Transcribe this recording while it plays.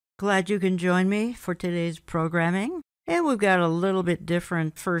Glad you can join me for today's programming. And we've got a little bit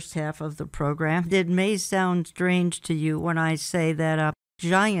different first half of the program. It may sound strange to you when I say that a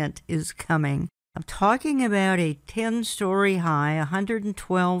giant is coming. I'm talking about a 10-story high,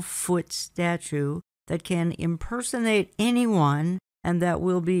 112-foot statue that can impersonate anyone and that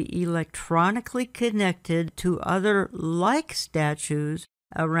will be electronically connected to other like statues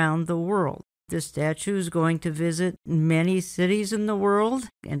around the world. This statue is going to visit many cities in the world,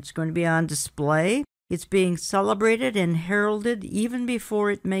 and it's going to be on display. It's being celebrated and heralded even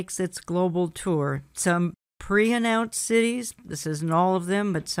before it makes its global tour. Some pre-announced cities, this isn't all of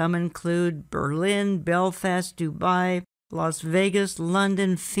them, but some include Berlin, Belfast, Dubai, Las Vegas,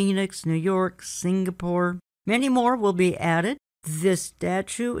 London, Phoenix, New York, Singapore. Many more will be added. This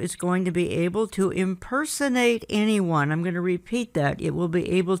statue is going to be able to impersonate anyone. I'm going to repeat that. It will be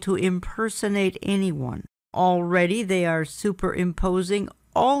able to impersonate anyone. Already they are superimposing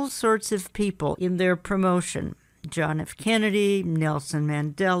all sorts of people in their promotion. John F. Kennedy, Nelson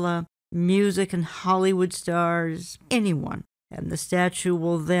Mandela, music and Hollywood stars, anyone. And the statue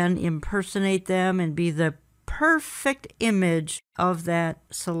will then impersonate them and be the perfect image of that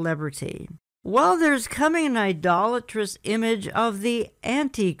celebrity. Well, there's coming an idolatrous image of the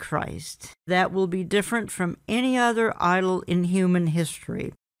Antichrist that will be different from any other idol in human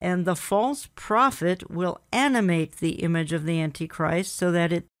history. And the false prophet will animate the image of the Antichrist so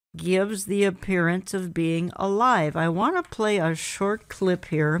that it gives the appearance of being alive. I want to play a short clip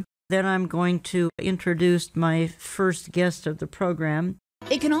here. Then I'm going to introduce my first guest of the program.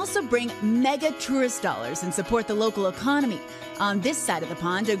 It can also bring mega tourist dollars and support the local economy. On this side of the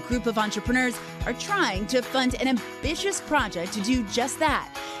pond, a group of entrepreneurs are trying to fund an ambitious project to do just that.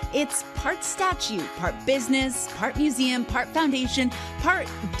 It's part statue, part business, part museum, part foundation, part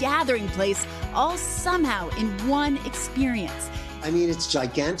gathering place, all somehow in one experience. I mean, it's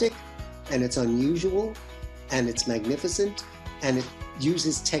gigantic, and it's unusual, and it's magnificent, and it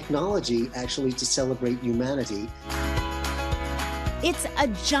uses technology actually to celebrate humanity. It's a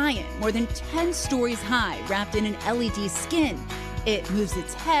giant, more than 10 stories high, wrapped in an LED skin. It moves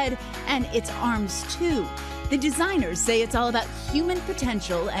its head and its arms too. The designers say it's all about human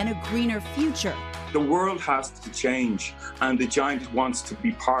potential and a greener future. The world has to change, and the giant wants to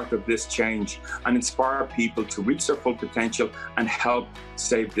be part of this change and inspire people to reach their full potential and help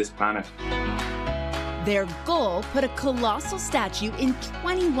save this planet. Their goal, put a colossal statue in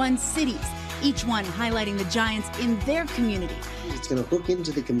 21 cities, each one highlighting the giants in their community. It's going to hook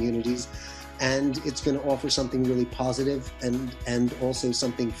into the communities, and it's going to offer something really positive and also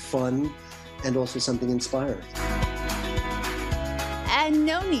something fun and also something inspiring. And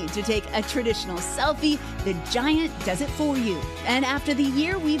no need to take a traditional selfie. The giant does it for you. And after the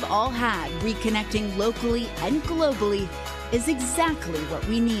year we've all had, reconnecting locally and globally is exactly what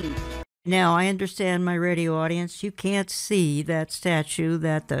we need. Now, I understand, my radio audience, you can't see that statue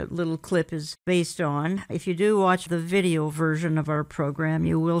that the little clip is based on. If you do watch the video version of our program,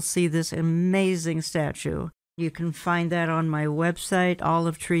 you will see this amazing statue. You can find that on my website,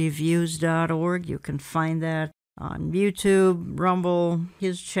 olivetreeviews.org. You can find that on YouTube, Rumble,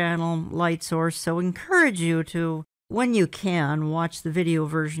 his channel, Light Source. So encourage you to, when you can, watch the video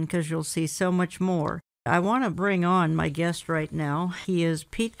version because you'll see so much more. I want to bring on my guest right now. He is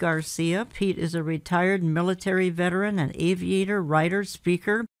Pete Garcia. Pete is a retired military veteran, an aviator, writer,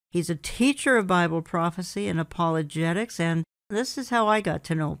 speaker. He's a teacher of Bible prophecy and apologetics, and this is how I got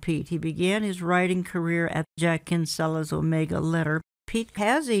to know Pete. He began his writing career at Jack Kinsella's Omega Letter. Pete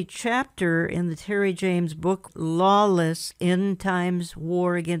has a chapter in the Terry James book, Lawless End Times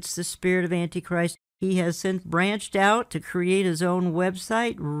War Against the Spirit of Antichrist. He has since branched out to create his own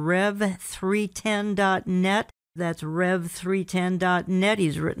website, rev310.net. That's rev310.net.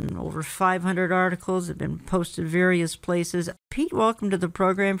 He's written over 500 articles, have been posted various places. Pete, welcome to the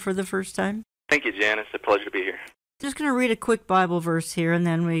program for the first time. Thank you, Jan. It's a pleasure to be here. Just going to read a quick Bible verse here, and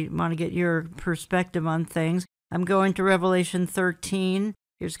then we want to get your perspective on things. I'm going to Revelation 13.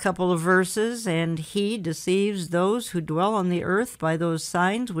 Here's a couple of verses. And he deceives those who dwell on the earth by those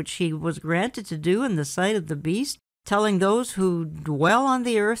signs which he was granted to do in the sight of the beast, telling those who dwell on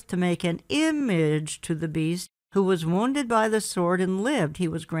the earth to make an image to the beast, who was wounded by the sword and lived. He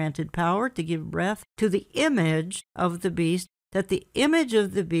was granted power to give breath to the image of the beast, that the image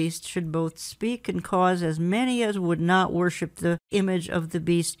of the beast should both speak and cause as many as would not worship the image of the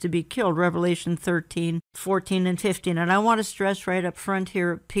beast to be killed. Revelation 13, 14, and 15. And I want to stress right up front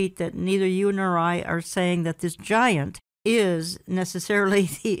here, Pete, that neither you nor I are saying that this giant is necessarily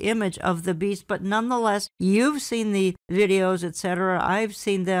the image of the beast, but nonetheless, you've seen the videos, etc. I've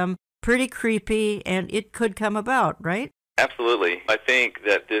seen them. Pretty creepy, and it could come about, right? Absolutely. I think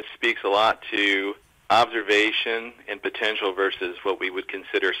that this speaks a lot to observation and potential versus what we would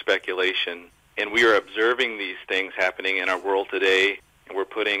consider speculation. And we are observing these things happening in our world today, and we're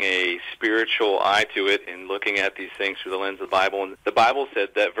putting a spiritual eye to it and looking at these things through the lens of the Bible. And the Bible said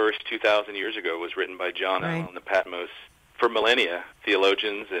that verse 2,000 years ago was written by John on the Patmos. For millennia,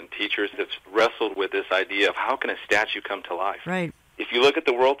 theologians and teachers have wrestled with this idea of how can a statue come to life? Right. If you look at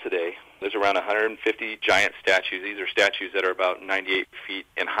the world today, there's around 150 giant statues. These are statues that are about 98 feet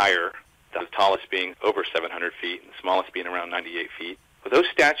and higher, the tallest being over 700 feet and the smallest being around 98 feet. But those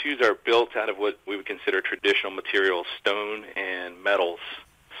statues are built out of what we would consider traditional materials, stone and metals.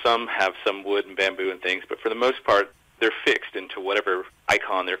 Some have some wood and bamboo and things, but for the most part, they're fixed into whatever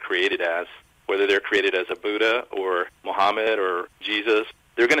icon they're created as. Whether they're created as a Buddha or Muhammad or Jesus,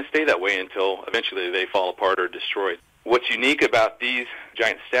 they're going to stay that way until eventually they fall apart or destroyed. What's unique about these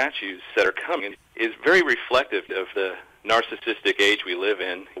giant statues that are coming is very reflective of the narcissistic age we live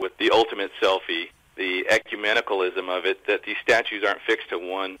in with the ultimate selfie, the ecumenicalism of it, that these statues aren't fixed to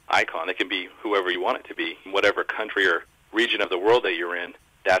one icon. It can be whoever you want it to be, whatever country or region of the world that you're in.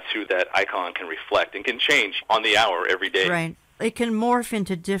 That's who that icon can reflect and can change on the hour every day. Right. It can morph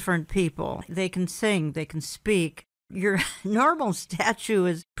into different people. They can sing, they can speak. Your normal statue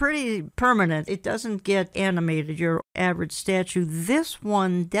is pretty permanent. It doesn't get animated, your average statue. This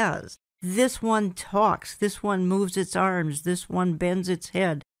one does. This one talks. This one moves its arms. This one bends its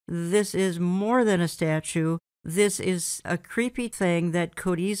head. This is more than a statue. This is a creepy thing that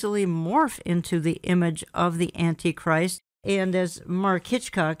could easily morph into the image of the Antichrist. And as Mark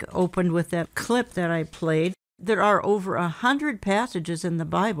Hitchcock opened with that clip that I played, there are over 100 passages in the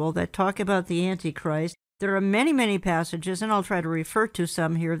Bible that talk about the Antichrist. There are many, many passages, and I'll try to refer to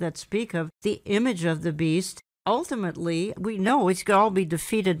some here, that speak of the image of the beast. Ultimately, we know it's going to all be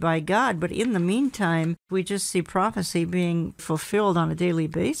defeated by God, but in the meantime, we just see prophecy being fulfilled on a daily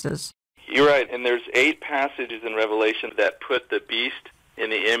basis. You're right, and there's 8 passages in Revelation that put the beast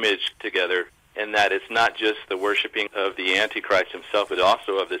and the image together, and that it's not just the worshiping of the Antichrist himself, but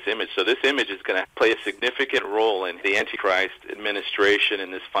also of this image. So this image is going to play a significant role in the Antichrist administration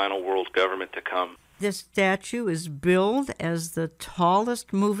and this final world government to come. This statue is billed as the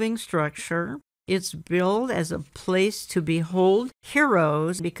tallest moving structure. It's billed as a place to behold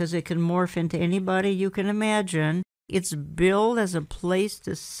heroes because it can morph into anybody you can imagine. It's billed as a place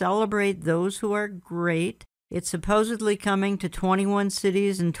to celebrate those who are great. It's supposedly coming to 21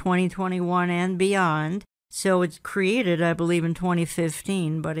 cities in 2021 and beyond. So it's created, I believe, in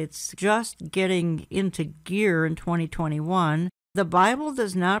 2015, but it's just getting into gear in 2021. The Bible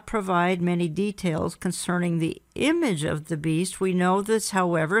does not provide many details concerning the image of the beast. We know this,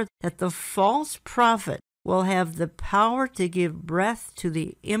 however, that the false prophet will have the power to give breath to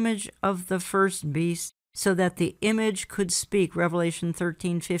the image of the first beast so that the image could speak. Revelation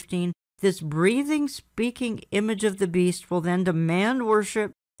 13:15. This breathing, speaking image of the beast will then demand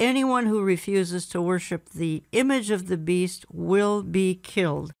worship. Anyone who refuses to worship the image of the beast will be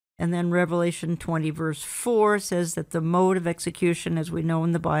killed. And then Revelation 20, verse 4 says that the mode of execution, as we know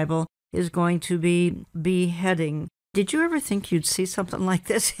in the Bible, is going to be beheading. Did you ever think you'd see something like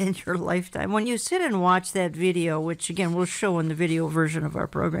this in your lifetime? When you sit and watch that video, which again we'll show in the video version of our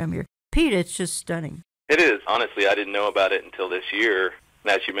program here, Pete, it's just stunning. It is. Honestly, I didn't know about it until this year.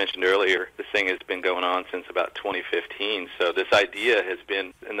 And as you mentioned earlier, this thing has been going on since about 2015. So this idea has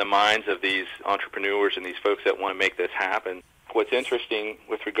been in the minds of these entrepreneurs and these folks that want to make this happen. What's interesting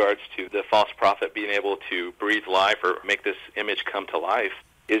with regards to the false prophet being able to breathe life or make this image come to life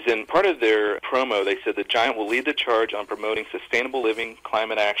is in part of their promo, they said the giant will lead the charge on promoting sustainable living,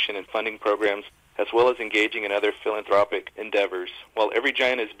 climate action, and funding programs, as well as engaging in other philanthropic endeavors. While every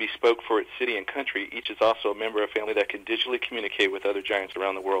giant is bespoke for its city and country, each is also a member of a family that can digitally communicate with other giants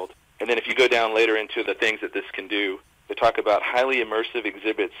around the world. And then if you go down later into the things that this can do, they talk about highly immersive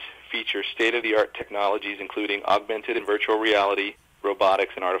exhibits feature state-of-the-art technologies, including augmented and virtual reality,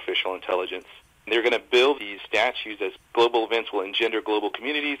 robotics, and artificial intelligence. And they're going to build these statues as global events will engender global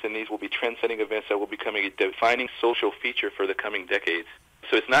communities, and these will be trend-setting events that will become a defining social feature for the coming decades.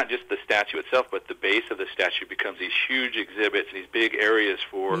 So it's not just the statue itself, but the base of the statue becomes these huge exhibits, these big areas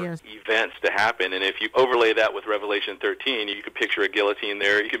for events to happen. And if you overlay that with Revelation 13, you could picture a guillotine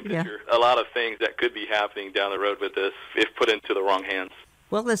there. You can picture a lot of things that could be happening down the road with this if put into the wrong hands.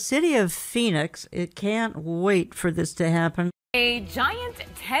 Well, the city of Phoenix, it can't wait for this to happen. A giant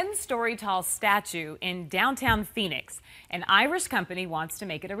 10-story tall statue in downtown Phoenix. An Irish company wants to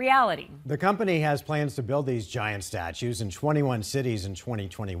make it a reality. The company has plans to build these giant statues in 21 cities in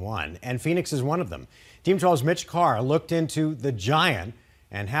 2021, and Phoenix is one of them. Team 12's Mitch Carr looked into the giant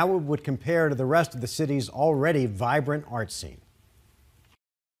and how it would compare to the rest of the city's already vibrant art scene.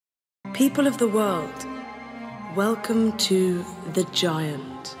 People of the world, welcome to The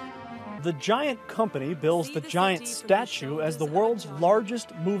Giant. The Giant Company bills the Giant statue as the world's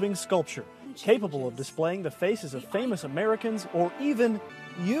largest moving sculpture, capable of displaying the faces of famous Americans or even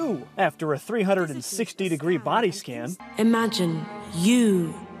you after a 360-degree body scan. Imagine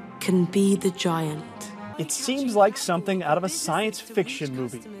you can be the Giant. It seems like something out of a science fiction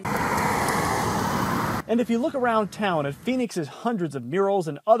movie. And if you look around town at Phoenix's hundreds of murals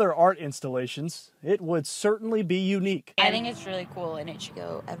and other art installations, it would certainly be unique. I think it's really cool and it should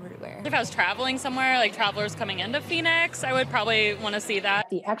go everywhere. If I was traveling somewhere, like travelers coming into Phoenix, I would probably want to see that.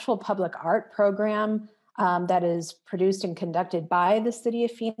 The actual public art program that is produced and conducted by the city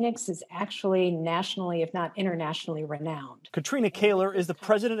of Phoenix is actually nationally, if not internationally, renowned. Katrina Kaler is the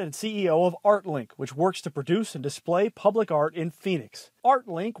president and CEO of ArtLink, which works to produce and display public art in Phoenix.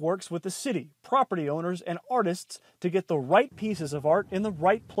 ArtLink works with the city, property owners, and artists to get the right pieces of art in the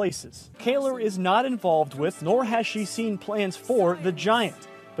right places. Kaler is not involved with, nor has she seen plans for, the Giant,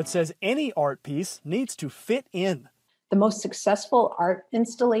 but says any art piece needs to fit in. The most successful art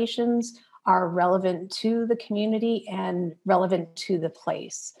installations are relevant to the community and relevant to the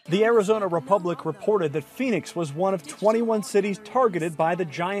place. The Arizona Republic reported that Phoenix was one of 21 cities targeted by the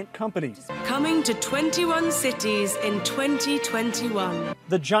Giant Company. Coming to 21 cities in 2021.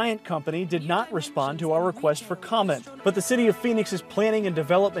 The Giant Company did not respond to our request for comment, but the City of Phoenix's Planning and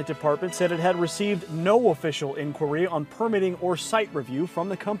Development Department said it had received no official inquiry on permitting or site review from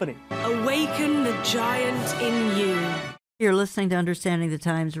the company. Awaken the Giant in you. You're listening to Understanding the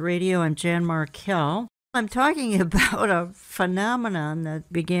Times Radio. I'm Jan Markell. I'm talking about a phenomenon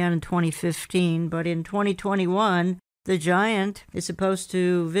that began in 2015, but in 2021, the Giant is supposed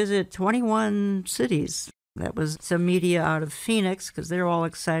to visit 21 cities. That was some media out of Phoenix because they're all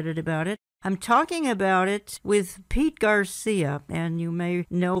excited about it. I'm talking about it with Pete Garcia, and you may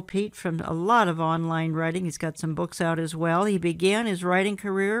know Pete from a lot of online writing. He's got some books out as well. He began his writing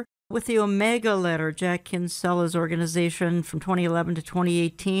career with the Omega Letter, Jack Kinsella's organization, from 2011 to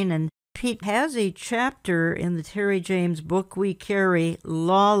 2018. And Pete has a chapter in the Terry James book we carry,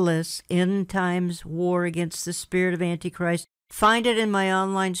 Lawless End Times War Against the Spirit of Antichrist. Find it in my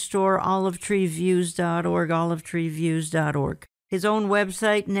online store, olivetreeviews.org, olivetreeviews.org. His own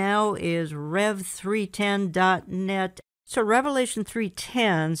website now is rev310.net. So Revelation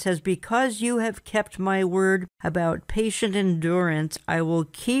 3:10 says, because you have kept my word about patient endurance, I will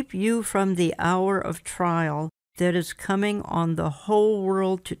keep you from the hour of trial that is coming on the whole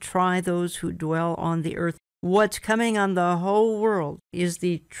world to try those who dwell on the earth. What's coming on the whole world is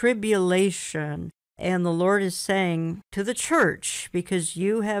the tribulation. And the Lord is saying to the church, because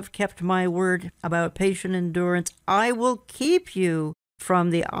you have kept my word about patient endurance, I will keep you from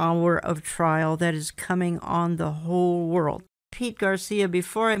the hour of trial that is coming on the whole world. Pete Garcia,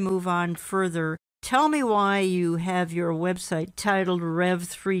 before I move on further, tell me why you have your website titled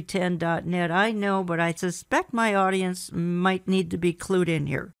rev310.net. I know, but I suspect my audience might need to be clued in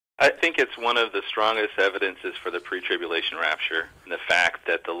here. I think it's one of the strongest evidences for the pre-tribulation rapture, and the fact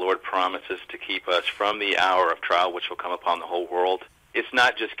that the Lord promises to keep us from the hour of trial which will come upon the whole world. It's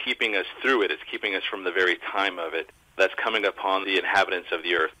not just keeping us through it, it's keeping us from the very time of it. That's coming upon the inhabitants of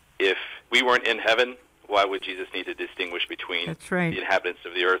the earth. If we weren't in heaven, why would Jesus need to distinguish between the inhabitants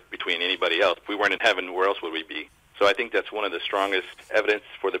of the earth, between anybody else? If we weren't in heaven, where else would we be? So I think that's one of the strongest evidence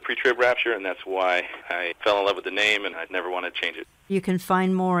for the pre-trib rapture, and that's why I fell in love with the name, and I'd never want to change it. You can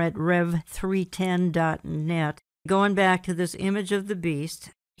find more at rev310.net. Going back to this image of the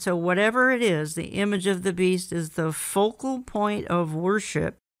beast, so whatever it is, the image of the beast is the focal point of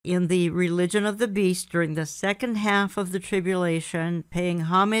worship in the religion of the beast during the second half of the tribulation. Paying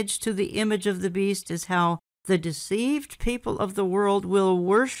homage to the image of the beast is how the deceived people of the world will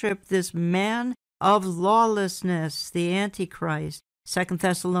worship this man of lawlessness, the Antichrist. 2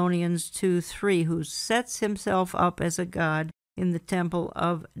 Thessalonians 2:3, who sets himself up as a god in the temple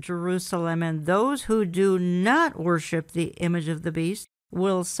of Jerusalem. And those who do not worship the image of the beast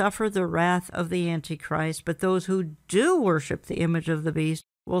will suffer the wrath of the Antichrist, but those who do worship the image of the beast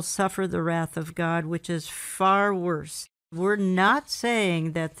will suffer the wrath of God, which is far worse. We're not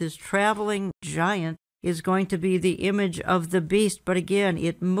saying that this traveling giant is going to be the image of the beast, but again,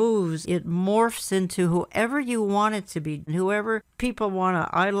 it moves, it morphs into whoever you want it to be. Whoever people want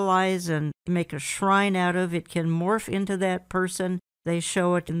to idolize and make a shrine out of, it can morph into that person. They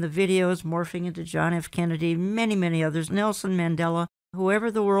show it in the videos, morphing into John F. Kennedy, many, many others, Nelson Mandela.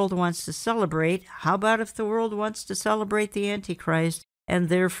 Whoever the world wants to celebrate, how about if the world wants to celebrate the Antichrist? and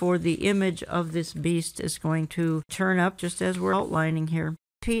therefore the image of this beast is going to turn up just as we're outlining here.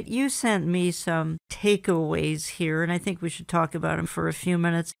 Pete, you sent me some takeaways here, and I think we should talk about them for a few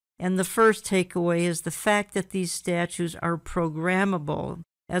minutes. And the first takeaway is the fact that these statues are programmable,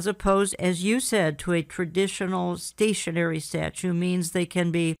 as opposed, as you said, to a traditional stationary statue means they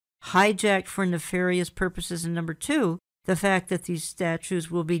can be hijacked for nefarious purposes. And number two, the fact that these statues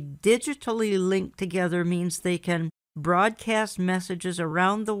will be digitally linked together means they can broadcast messages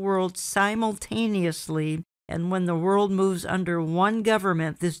around the world simultaneously. And when the world moves under one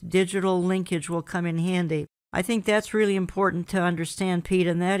government, this digital linkage will come in handy. I think that's really important to understand, Pete,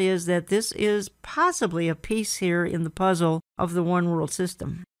 and that is that this is possibly a piece here in the puzzle of the one world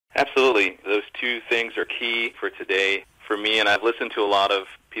system. Absolutely. Those two things are key for today for me, and I've listened to a lot of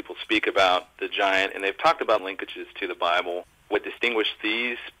people speak about the giant, and they've talked about linkages to the Bible. What distinguishes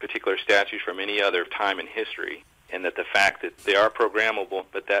these particular statues from any other time in history, and that the fact that they are programmable,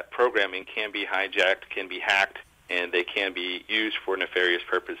 but that programming can be hijacked, can be hacked, and they can be used for nefarious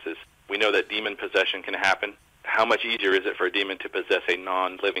purposes. We know that demon possession can happen. How much easier is it for a demon to possess a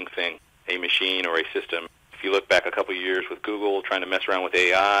non-living thing, a machine or a system? If you look back a couple of years with Google trying to mess around with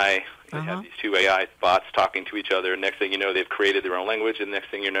AI, they have these two AI bots talking to each other. Next thing you know, they've created their own language, and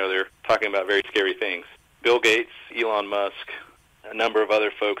next thing you know, they're talking about very scary things. Bill Gates, Elon Musk, a number of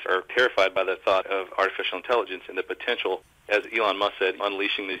other folks are terrified by the thought of artificial intelligence and the potential, as Elon Musk said,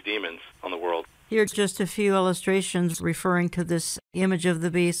 unleashing these demons on the world. Here's just a few illustrations referring to this image of the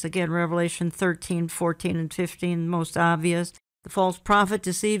beast. Again, Revelation 13, 14, and 15, most obvious. The false prophet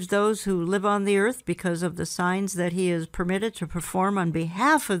deceives those who live on the earth because of the signs that he is permitted to perform on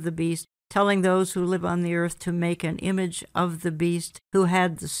behalf of the beast, telling those who live on the earth to make an image of the beast who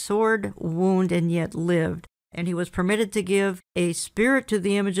had the sword wound and yet lived. And he was permitted to give a spirit to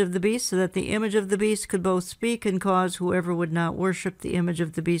the image of the beast so that the image of the beast could both speak and cause whoever would not worship the image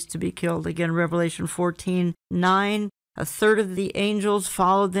of the beast to be killed. Again, Revelation 14:9. A third of the angels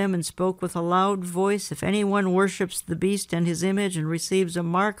followed them and spoke with a loud voice. If anyone worships the beast and his image and receives a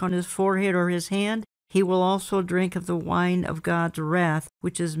mark on his forehead or his hand, he will also drink of the wine of God's wrath,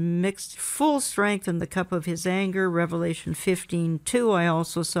 which is mixed full strength in the cup of his anger. Revelation 15:2. I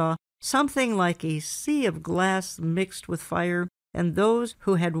also saw something like a sea of glass mixed with fire, and those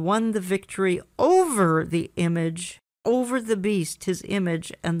who had won the victory over the image, over the beast, his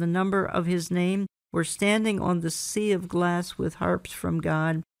image, and the number of his name, were standing on the sea of glass with harps from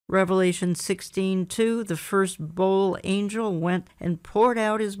God. Revelation 16:2, the first bowl angel went and poured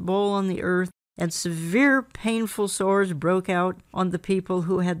out his bowl on the earth, and severe painful sores broke out on the people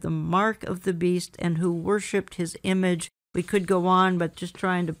who had the mark of the beast and who worshipped his image. We could go on, but just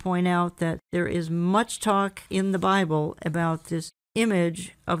trying to point out that there is much talk in the Bible about this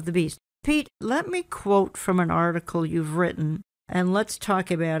image of the beast. Pete, let me quote from an article you've written, and let's talk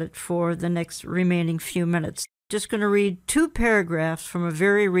about it for the next remaining few minutes. Just going to read 2 paragraphs from a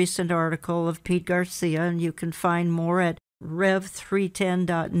very recent article of Pete Garcia, and you can find more at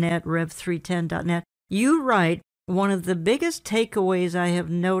rev310.net, rev310.net. You write, one of the biggest takeaways I have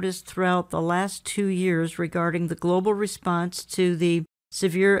noticed throughout the last 2 years regarding the global response to the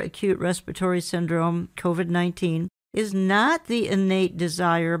severe acute respiratory syndrome, COVID-19, is not the innate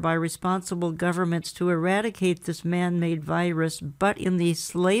desire by responsible governments to eradicate this man-made virus, but in the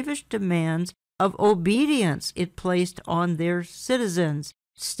slavish demands of obedience it placed on their citizens.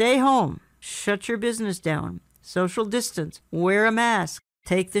 Stay home, shut your business down, social distance, wear a mask,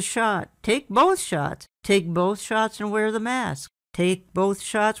 take the shot, take both shots and wear the mask, take both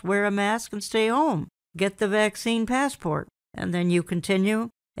shots, wear a mask, and stay home, get the vaccine passport. And then you continue,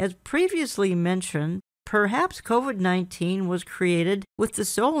 as previously mentioned, perhaps COVID-19 was created with the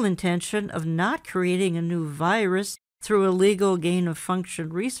sole intention of not creating a new virus through illegal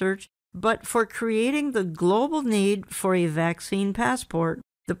gain-of-function research, but for creating the global need for a vaccine passport.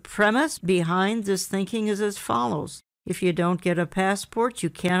 The premise behind this thinking is as follows. If you don't get a passport, you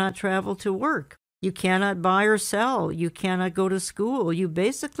cannot travel to work. You cannot buy or sell. You cannot go to school. You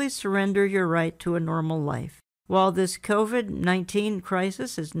basically surrender your right to a normal life. While this COVID-19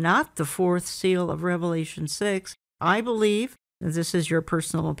 crisis is not the 4th seal of Revelation 6, I believe, and this is your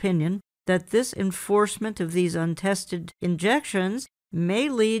personal opinion, that this enforcement of these untested injections may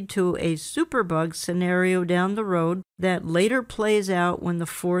lead to a superbug scenario down the road that later plays out when the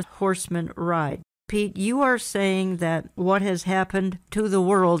 4th horseman ride. Pete, you are saying that what has happened to the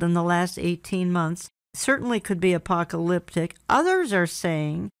world in the last 18 months certainly could be apocalyptic. Others are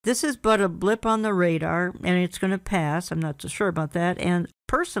saying this is but a blip on the radar and it's going to pass. I'm not so sure about that. And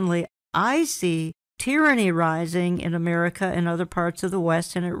personally, I see tyranny rising in America and other parts of the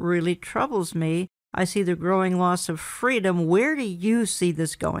West, and it really troubles me I see the growing loss of freedom. Where do you see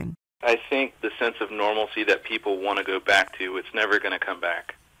this going? I think the sense of normalcy that people want to go back to, it's never going to come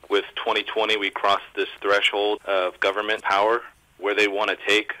back. With 2020, we crossed this threshold of government power where they want to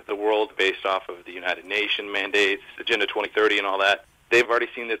take the world based off of the United Nations mandates, Agenda 2030 and all that. They've already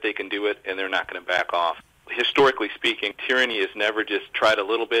seen that they can do it, and they're not going to back off. Historically speaking, tyranny has never just tried a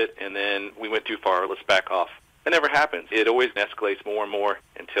little bit and then we went too far, let's back off. It never happens. It always escalates more and more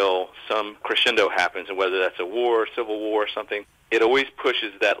until some crescendo happens, and whether that's a war, civil war, or something, it always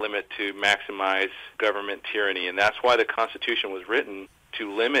pushes that limit to maximize government tyranny, and that's why the Constitution was written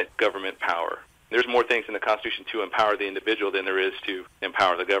to limit government power. There's more things in the Constitution to empower the individual than there is to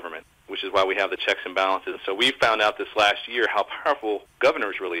empower the government, which is why we have the checks and balances. So we found out this last year how powerful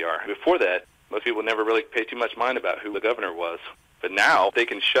governors really are. Before that, most people never really paid too much mind about who the governor was. But now they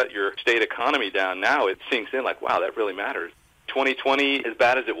can shut your state economy down. Now it sinks in like, wow, that really matters. 2020, as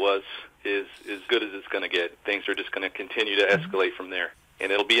bad as it was, is as good as it's going to get. Things are just going to continue to escalate from there.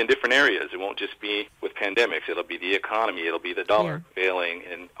 And it'll be in different areas. It won't just be with pandemics. It'll be the economy. It'll be the dollar failing.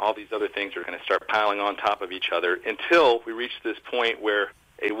 And all these other things are going to start piling on top of each other until we reach this point where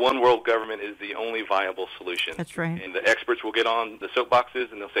a one-world government is the only viable solution. That's right. And the experts will get on the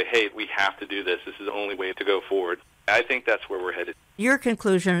soapboxes and they'll say, hey, we have to do this. This is the only way to go forward. I think that's where we're headed. Your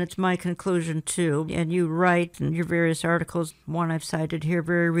conclusion, it's my conclusion too, and you write in your various articles, one I've cited here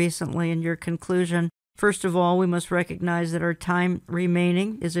very recently, in your conclusion, first of all, we must recognize that our time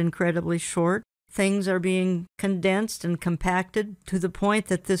remaining is incredibly short. Things are being condensed and compacted to the point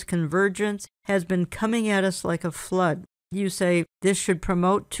that this convergence has been coming at us like a flood. You say this should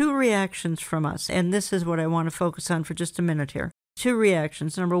promote two reactions from us, and this is what I want to focus on for just a minute here. Two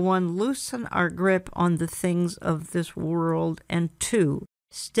reactions. Number one, loosen our grip on the things of this world, and two,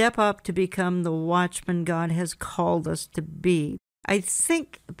 step up to become the watchman God has called us to be. I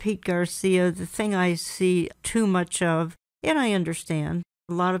think, Pete Garcia, the thing I see too much of, and I understand,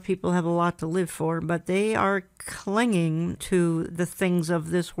 a lot of people have a lot to live for, but they are clinging to the things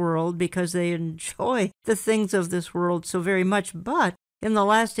of this world because they enjoy the things of this world so very much. But in the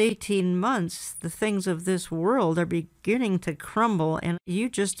last 18 months, the things of this world are beginning to crumble, and you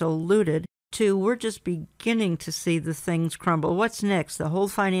just alluded to we're just beginning to see the things crumble. What's next? The whole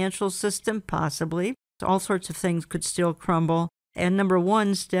financial system? Possibly. All sorts of things could still crumble. And number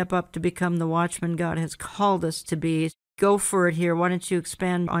one, step up to become the watchman God has called us to be. Go for it here. Why don't you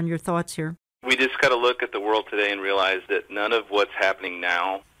expand on your thoughts here? We just got to look at the world today and realize that none of what's happening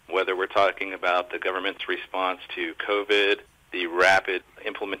now, whether we're talking about the government's response to COVID, the rapid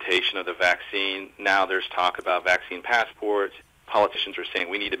implementation of the vaccine, now there's talk about vaccine passports. Politicians are saying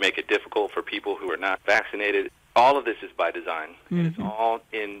we need to make it difficult for people who are not vaccinated. All of this is by design. And it's all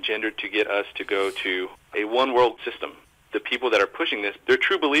engendered to get us to go to a one-world system. The people that are pushing this, they're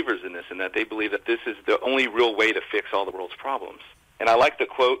true believers in this, and that they believe that this is the only real way to fix all the world's problems. And I like the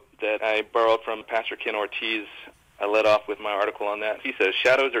quote that I borrowed from Pastor Ken Ortiz. I led off with my article on that. He says,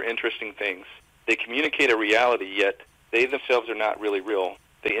 shadows are interesting things. They communicate a reality, yet they themselves are not really real.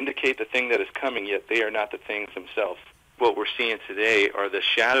 They indicate the thing that is coming, yet they are not the things themselves. What we're seeing today are the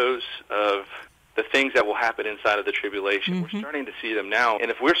shadows of the things that will happen inside of the tribulation. We're starting to see them now. And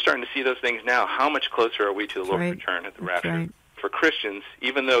if we're starting to see those things now, how much closer are we to the Lord's return at the rapture? For Christians,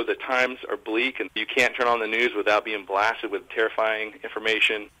 even though the times are bleak and you can't turn on the news without being blasted with terrifying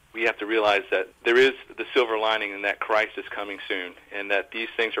information, we have to realize that there is the silver lining and that Christ is coming soon, and that these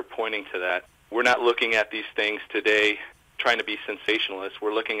things are pointing to that. We're not looking at these things today trying to be sensationalists.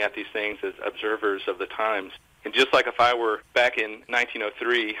 We're looking at these things as observers of the times. And just like if I were back in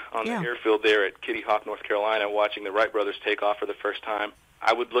 1903 on the airfield there at Kitty Hawk, North Carolina, watching the Wright brothers take off for the first time,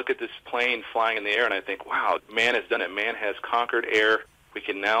 I would look at this plane flying in the air and I think, wow, man has done it. Man has conquered air. We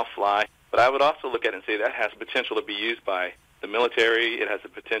can now fly. But I would also look at it and say that has potential to be used by the military. It has the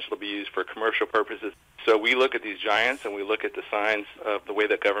potential to be used for commercial purposes. So we look at these giants and we look at the signs of the way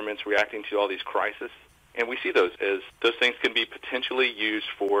that government's reacting to all these crises, and we see those as those things can be potentially used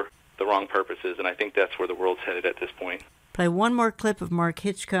for the wrong purposes, and I think that's where the world's headed at this point. Play one more clip of Mark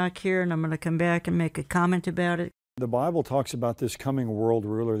Hitchcock here, and I'm going to come back and make a comment about it. The Bible talks about this coming world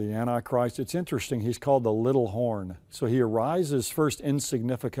ruler, the Antichrist. It's interesting. He's called the little horn. So he arises first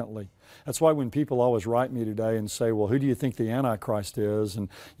insignificantly. That's why when people always write me today and say, well, who do you think the Antichrist is? And,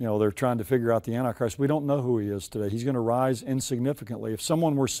 you know, they're trying to figure out the Antichrist. We don't know who he is today. He's going to rise insignificantly. If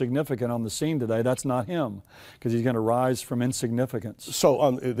someone were significant on the scene today, that's not him, because he's going to rise from insignificance.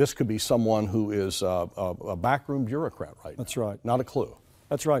 So this could be someone who is a backroom bureaucrat, right? That's right. Not a clue.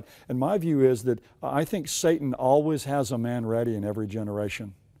 That's right. And my view is that I think Satan always has a man ready in every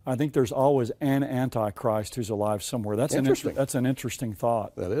generation. I think there's always an Antichrist who's alive somewhere. That's interesting. That's an interesting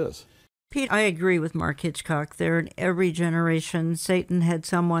thought. That is. Pete, I agree with Mark Hitchcock. There in every generation, Satan had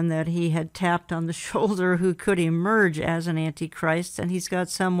someone that he had tapped on the shoulder who could emerge as an antichrist, and he's got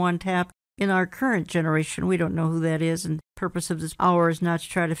someone tapped in our current generation. We don't know who that is, and the purpose of this hour is not to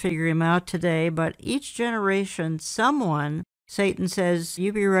try to figure him out today, but each generation, someone, Satan says,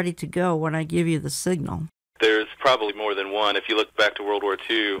 you be ready to go when I give you the signal. There's probably more than one. If you look back to World War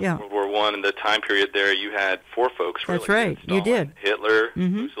II, Yeah. World War I, in the time period there, you had four folks. That's really. right. Stalin, You did. Hitler,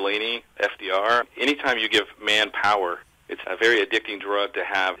 Mussolini, FDR. Anytime you give man power, it's a very addicting drug to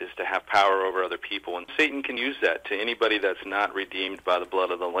have, is to have power over other people. And Satan can use that to anybody that's not redeemed by the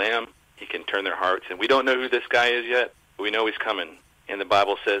blood of the Lamb. He can turn their hearts. And we don't know who this guy is yet, but we know he's coming. And the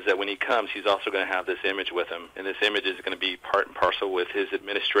Bible says that when he comes, he's also going to have this image with him. And this image is going to be part and parcel with his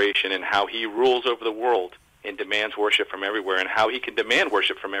administration and how he rules over the world and demands worship from everywhere, and how he can demand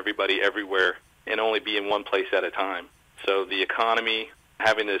worship from everybody everywhere and only be in one place at a time. So the economy,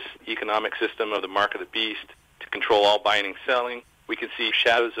 having this economic system of the mark of the beast to control all buying and selling, we can see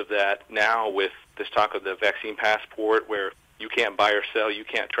shadows of that now with this talk of the vaccine passport, where you can't buy or sell, you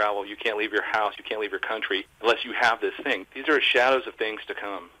can't travel, you can't leave your house, you can't leave your country unless you have this thing. These are shadows of things to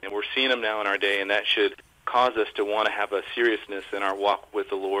come, and we're seeing them now in our day, and that should cause us to want to have a seriousness in our walk with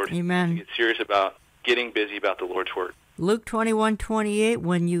the Lord. Amen. To get serious about getting busy about the Lord's work. Luke 21:28,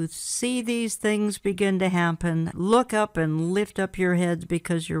 when you see these things begin to happen, look up and lift up your heads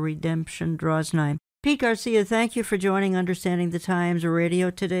because your redemption draws nigh. Pete Garcia, thank you for joining Understanding the Times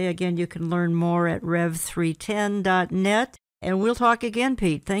Radio today. Again, you can learn more at rev310.net. And we'll talk again,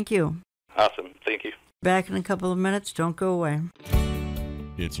 Pete. Thank you. Awesome. Thank you. Back in a couple of minutes. Don't go away.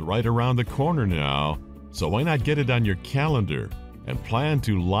 It's right around the corner now, so why not get it on your calendar and plan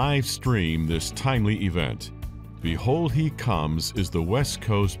to live stream this timely event? Behold He Comes is the West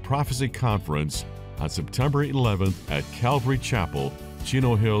Coast Prophecy Conference on September 11th at Calvary Chapel,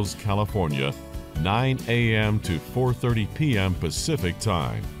 Chino Hills, California, 9 a.m. to 4:30 p.m. Pacific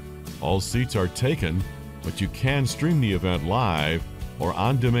Time. All seats are taken, but you can stream the event live or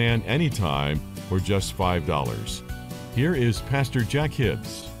on demand anytime for just $5. Here is Pastor Jack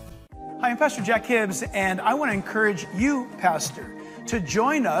Hibbs. Hi, I'm Pastor Jack Hibbs, and I want to encourage you, Pastor, to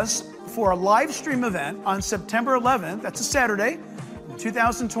join us for a live stream event on September 11th. That's a Saturday,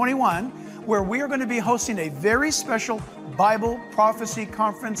 2021, where we are going to be hosting a very special Bible prophecy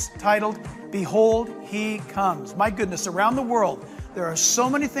conference titled Behold, He Comes. My goodness, around the world, there are so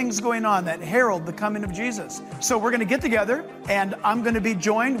many things going on that herald the coming of Jesus. So we're going to get together, and I'm going to be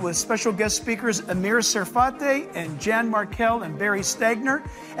joined with special guest speakers Amir Serfate and Jan Markell and Barry Stagner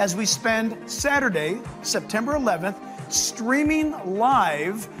as we spend Saturday, September 11th, streaming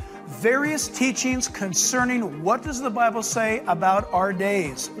live various teachings concerning what does the Bible say about our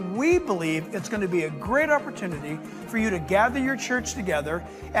days. We believe it's going to be a great opportunity for you to gather your church together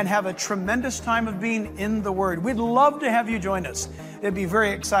and have a tremendous time of being in the Word. We'd love to have you join us. It'd be very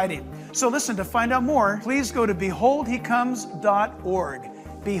exciting. So listen, to find out more, please go to beholdhecomes.org.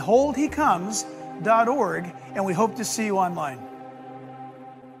 Beholdhecomes.org, and we hope to see you online.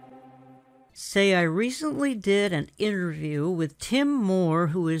 Say, I recently did an interview with Tim Moore,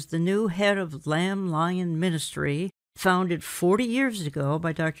 who is the new head of Lamb Lion Ministry, founded 40 years ago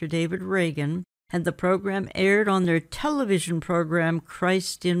by Dr. David Reagan, and the program aired on their television program,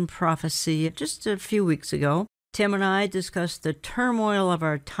 Christ in Prophecy, just a few weeks ago. Tim and I discussed the turmoil of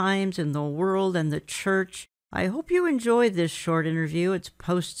our times in the world and the church. I hope you enjoyed this short interview. It's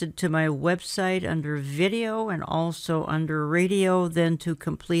posted to my website under video and also under radio, then to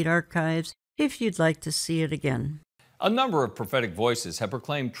complete archives, if you'd like to see it again. A number of prophetic voices have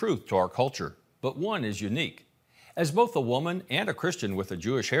proclaimed truth to our culture, but one is unique. As both a woman and a Christian with a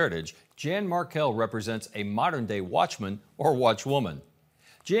Jewish heritage, Jan Markell represents a modern-day watchman or watchwoman.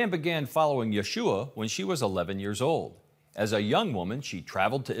 Jan began following Yeshua when she was 11 years old. As a young woman, she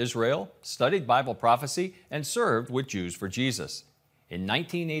traveled to Israel, studied Bible prophecy, and served with Jews for Jesus. In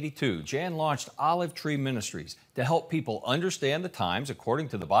 1982, Jan launched Olive Tree Ministries to help people understand the times according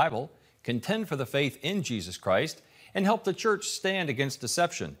to the Bible, contend for the faith in Jesus Christ, and help the church stand against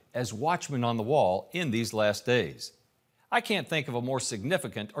deception as watchmen on the wall in these last days. I can't think of a more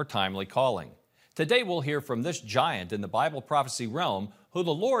significant or timely calling. Today we'll hear from this giant in the Bible prophecy realm who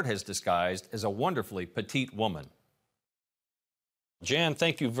the Lord has disguised as a wonderfully petite woman. Jan,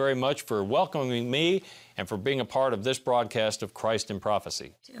 thank you very much for welcoming me and for being a part of this broadcast of Christ in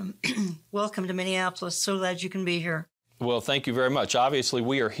Prophecy. Welcome to Minneapolis. So glad you can be here. Well, thank you very much. Obviously,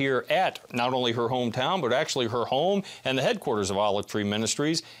 we are here at not only her hometown, but actually her home and the headquarters of Olive Tree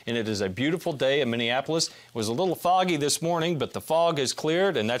Ministries. And it is a beautiful day in Minneapolis. It was a little foggy this morning, but the fog has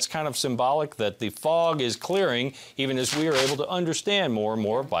cleared, and that's kind of symbolic that the fog is clearing, even as we are able to understand more and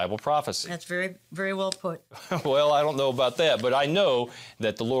more of Bible prophecy. That's very, very well put. Well, I don't know about that, but I know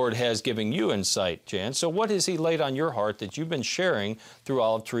that the Lord has given you insight, Jan. So what has He laid on your heart that you've been sharing through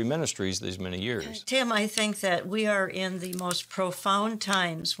Olive Tree Ministries these many years? Tim, I think that we are in the most profound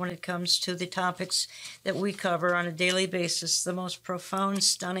times when it comes to the topics that we cover on a daily basis, the most profound,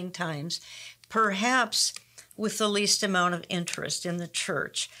 stunning times, perhaps with the least amount of interest in the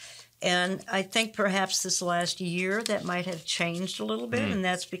church. And I think perhaps this last year that might have changed a little bit, and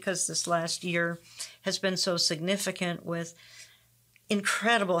that's because this last year has been so significant with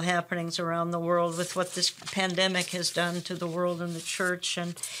incredible happenings around the world, with what this pandemic has done to the world and the church,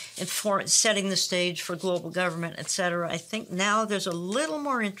 and for setting the stage for global government, etc. I think now there's a little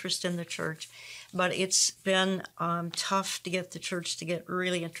more interest in the church, but it's been tough to get the church to get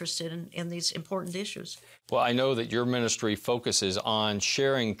really interested in these important issues. Well, I know that your ministry focuses on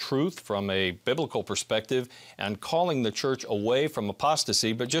sharing truth from a biblical perspective and calling the church away from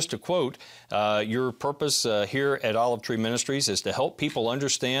apostasy. But just to quote, your purpose here at Olive Tree Ministries is to help people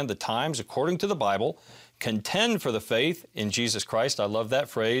understand the times according to the Bible, contend for the faith in Jesus Christ, I love that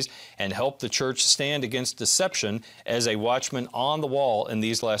phrase, and help the church stand against deception as a watchman on the wall in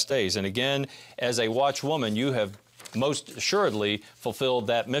these last days. And again, as a watchwoman, you have most assuredly fulfilled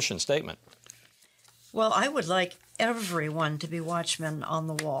that mission statement. Well, I would like everyone to be watchmen on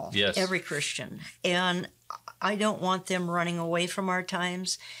the wall, yes. Every Christian. And I don't want them running away from our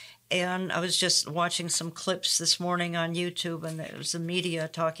times. And I was just watching some clips this morning on YouTube, and it was the media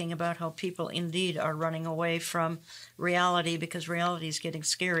talking about how people indeed are running away from reality because reality is getting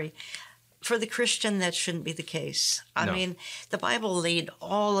scary. For the Christian, that shouldn't be the case. I mean, the Bible laid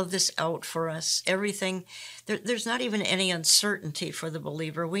all of this out for us, everything. There's not even any uncertainty for the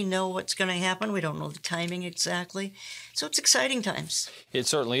believer. We know what's going to happen. We don't know the timing exactly. So it's exciting times. It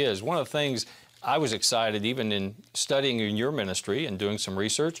certainly is. One of the things I was excited, even in studying in your ministry and doing some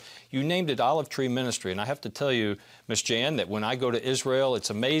research, you named it Olive Tree Ministry. And I have to tell you, Miss Jan, that when I go to Israel, it's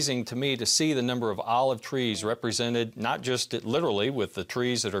amazing to me to see the number of olive trees represented, not just literally with the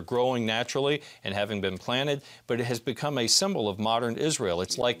trees that are growing naturally and having been planted, but it has become a symbol of modern Israel.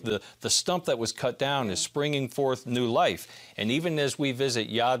 It's like the stump that was cut down is springing forth new life. And even as we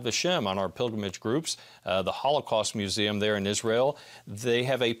visit Yad Vashem on our pilgrimage groups, the Holocaust Museum there in Israel, they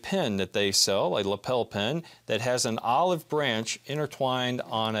have a pen that they sell, a lapel pen, that has an olive branch intertwined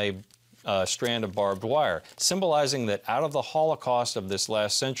on a strand of barbed wire, symbolizing that out of the Holocaust of this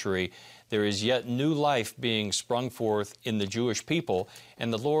last century, there is yet new life being sprung forth in the Jewish people,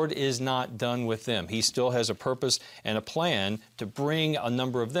 and the Lord is not done with them. He still has a purpose and a plan to bring a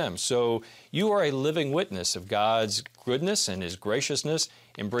number of them. So you are a living witness of God's goodness and His graciousness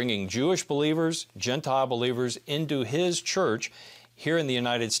in bringing Jewish believers, Gentile believers into His church here in the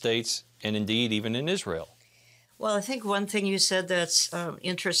United States and indeed even in Israel. Well, I think one thing you said that's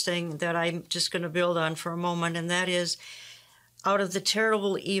interesting that I'm just going to build on for a moment, and that is, out of the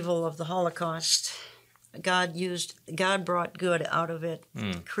terrible evil of the Holocaust, God brought good out of it,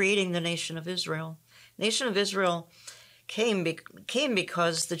 creating the nation of Israel. Nation of Israel came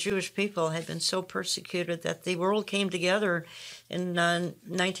because the Jewish people had been so persecuted that the world came together in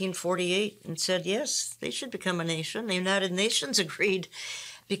 1948 and said, yes, they should become a nation. The United Nations agreed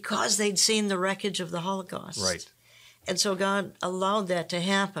because they'd seen the wreckage of the Holocaust. Right. And so God allowed that to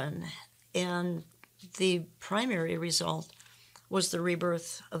happen. And the primary result was the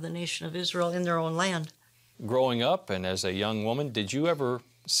rebirth of the nation of Israel in their own land. Growing up and as a young woman, did you ever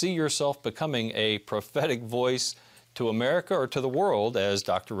see yourself becoming a prophetic voice to America or to the world, as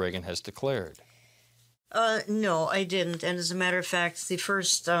Dr. Reagan has declared? No, I didn't. And as a matter of fact, the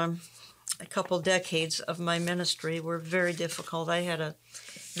first a couple decades of my ministry were very difficult. I had a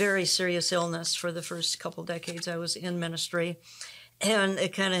very serious illness for the first couple decades I was in ministry, and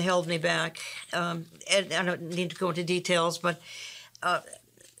it kind of held me back. And I don't need to go into details, but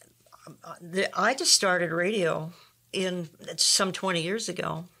I just started radio in some 20 years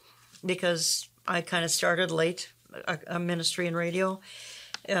ago because I kind of started late, a ministry in radio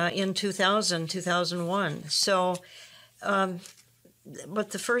in 2000, 2001. So, but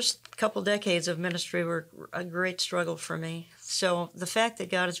the first couple decades of ministry were a great struggle for me. So the fact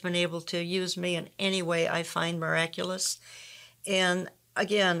that God has been able to use me in any way I find miraculous. And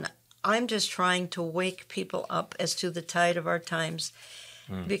again, I'm just trying to wake people up as to the tide of our times,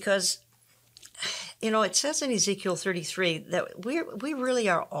 because You know, it says in Ezekiel 33 that we really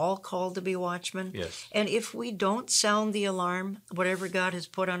are all called to be watchmen. Yes. And if we don't sound the alarm, whatever God has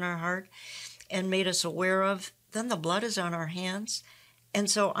put on our heart and made us aware of, then the blood is on our hands. And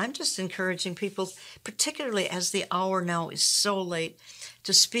so I'm just encouraging people, particularly as the hour now is so late,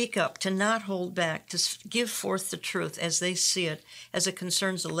 to speak up, to not hold back, to give forth the truth as they see it, as it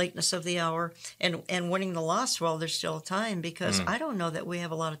concerns the lateness of the hour and winning the lost while there's still time, because I don't know that we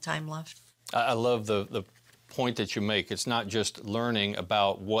have a lot of time left. I love the point that you make. It's not just learning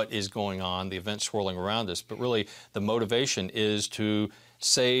about what is going on, the events swirling around us, but really the motivation is to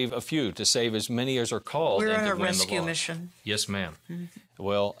save a few, to save as many as are called. We're and on to a win rescue the lost. mission. Yes, ma'am. Mm-hmm.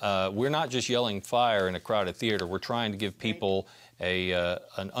 Well, we're not just yelling fire in a crowded theater. We're trying to give people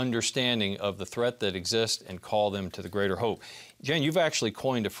an understanding of the threat that exists and call them to the greater hope. Jen, you've actually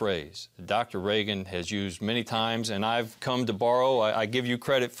coined a phrase Dr. Reagan has used many times, and I've come to borrow. I give you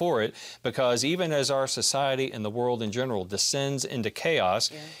credit for it, because even as our society and the world in general descends into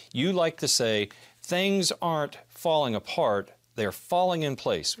chaos, you like to say, things aren't falling apart, they're falling in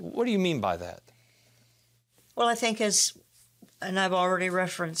place. What do you mean by that? Well, I think and I've already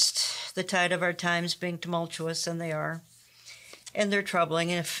referenced the tide of our times being tumultuous, and they are. And they're troubling.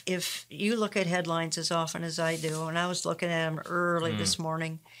 If you look at headlines as often as I do, and I was looking at them early this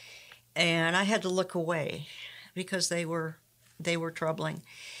morning, and I had to look away because they were troubling.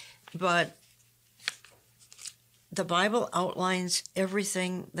 But the Bible outlines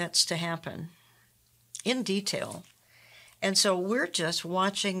everything that's to happen in detail. And so we're just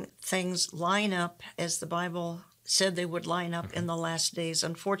watching things line up as the Bible said they would line up in the last days.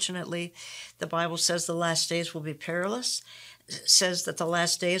 Unfortunately, the Bible says the last days will be perilous. It says that the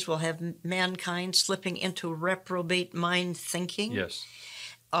last days will have mankind slipping into reprobate mind thinking. Yes.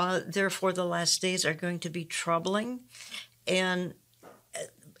 Therefore, the last days are going to be troubling, and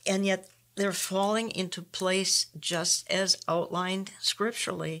yet they're falling into place just as outlined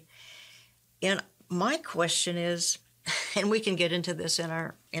scripturally. And my question is, and we can get into this in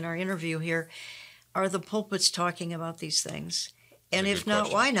our interview here, are the pulpits talking about these things? And if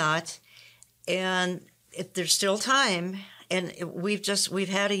not, why not? And if there's still time, and we've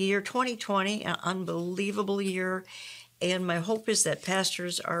had a year 2020, an unbelievable year, and my hope is that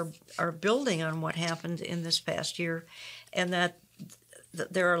pastors are building on what happened in this past year, and that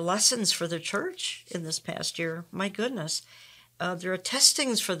there are lessons for the church in this past year. My goodness, there are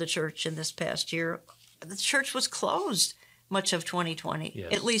testings for the church in this past year. The church was closed much of 2020.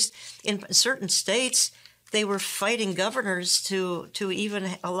 Yes. At least in certain states, they were fighting governors to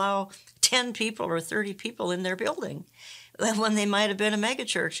even allow 10 people or 30 people in their building when they might have been a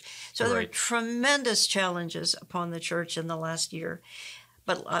megachurch. So there are tremendous challenges upon the church in the last year.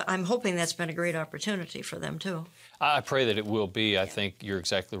 But I'm hoping that's been a great opportunity for them, too. I pray that it will be. I think you're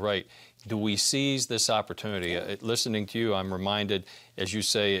exactly right. Do we seize this opportunity? Listening to you, I'm reminded, as you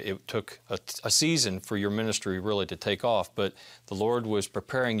say, it took a season for your ministry really to take off, but the Lord was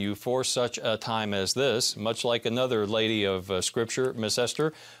preparing you for such a time as this, much like another lady of Scripture, Miss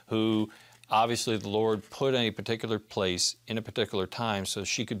Esther, who obviously the Lord put in a particular place in a particular time so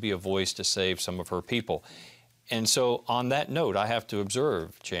she could be a voice to save some of her people. And so on that note, I have to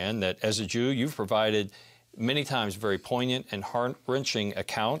observe, Jan, that as a Jew, you've provided many times very poignant and heart-wrenching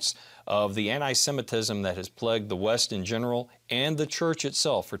accounts of the anti-Semitism that has plagued the West in general and the church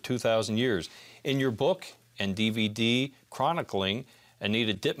itself for 2,000 years. In your book and DVD chronicling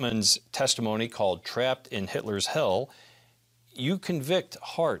Anita Dittman's testimony called Trapped in Hitler's Hell, you convict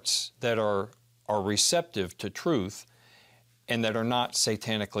hearts that are receptive to truth and that are not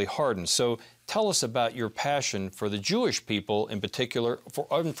satanically hardened. So tell us about your passion for the Jewish people in particular,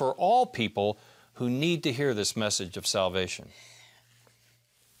 for all people who need to hear this message of salvation.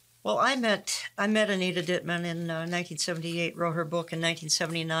 Well, I met Anita Dittman in 1978, wrote her book in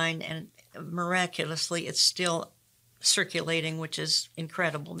 1979, and miraculously it's still circulating, which is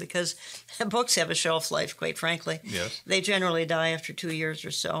incredible because books have a shelf life, quite frankly. Yes. They generally die after 2 years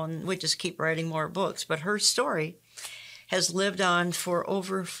or so, and we just keep writing more books. But her story has lived on for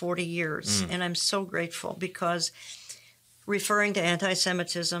over 40 years, and I'm so grateful because referring to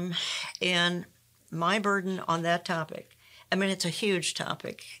anti-Semitism and my burden on that topic, I mean, it's a huge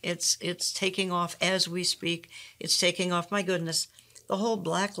topic. It's taking off as we speak. It's taking off, my goodness. The whole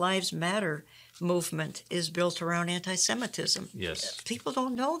Black Lives Matter movement is built around anti-Semitism. Yes. People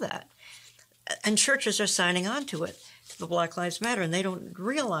don't know that. And churches are signing on to it, to the Black Lives Matter, and they don't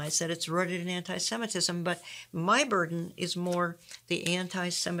realize that it's rooted in anti-Semitism. But my burden is more the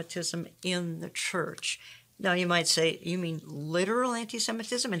anti-Semitism in the church, Now, you might say, you mean literal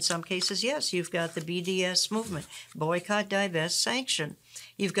anti-Semitism? In some cases, yes. You've got the BDS movement, boycott, divest, sanction.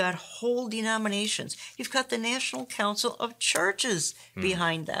 You've got whole denominations. You've got the National Council of Churches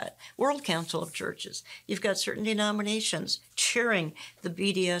behind that, World Council of Churches. You've got certain denominations cheering the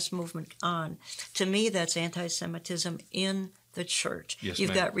BDS movement on. To me, that's anti-Semitism in the church. Yes,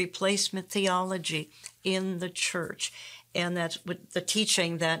 You've ma'am. got replacement theology in the church. And that's with the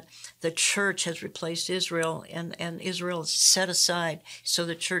teaching that the church has replaced Israel, and Israel is set aside so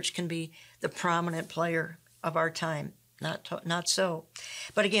the church can be the prominent player of our time. Not so.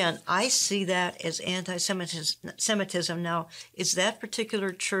 But again, I see that as anti-Semitism. Now, is that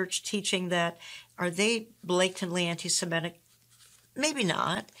particular church teaching that? Are they blatantly anti-Semitic? Maybe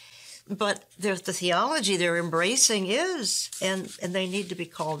not. But the theology they're embracing is, and they need to be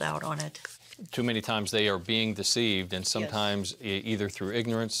called out on it. Too many times they are being deceived, and sometimes either through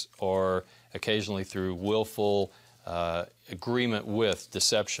ignorance or occasionally through willful agreement with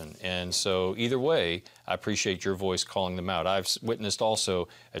deception. And so either way, I appreciate your voice calling them out. I've witnessed also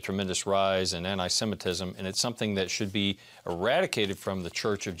a tremendous rise in anti-Semitism, and it's something that should be eradicated from the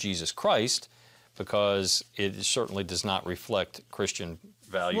Church of Jesus Christ, because it certainly does not reflect Christian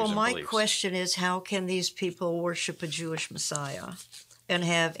values and beliefs. Well, my question is, how can these people worship a Jewish Messiah and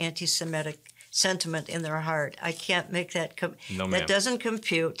have anti-Semitic sentiment in their heart? I can't make that. No, ma'am. That doesn't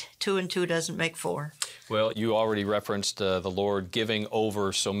compute. 2 and 2 doesn't make 4. Well, you already referenced the Lord giving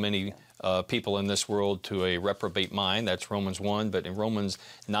over so many people in this world to a reprobate mind. That's Romans 1. But in Romans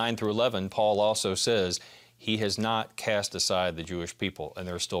 9 through 11, Paul also says he has not cast aside the Jewish people, and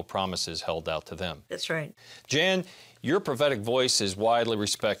there are still promises held out to them. That's right. Jan, your prophetic voice is widely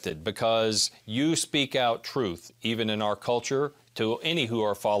respected because you speak out truth, even in our culture, to any who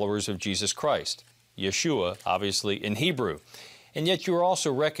are followers of Jesus Christ, Yeshua, obviously in Hebrew. And yet you are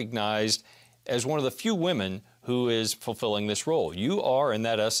also recognized as one of the few women who is fulfilling this role. You are, in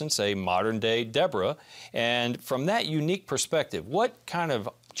that essence, a modern-day Deborah. And from that unique perspective, what kind of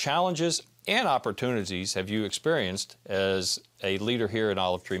challenges and opportunities have you experienced as a leader here at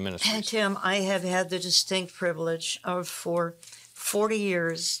Olive Tree Ministries? And Tim, I have had the distinct privilege of, for 40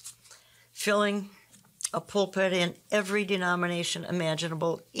 years, filling a pulpit in every denomination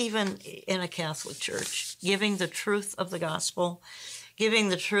imaginable, even in a Catholic church, giving the truth of the gospel, giving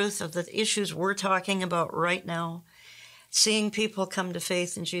the truth of the issues we're talking about right now, seeing people come to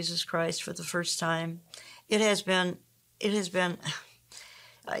faith in Jesus Christ for the first time. It has been,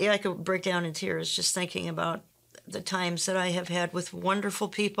 I could break down in tears just thinking about the times that I have had with wonderful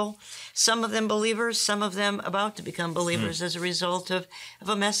people, some of them believers, some of them about to become believers as a result of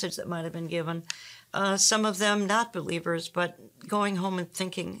a message that might have been given. Some of them not believers, but going home and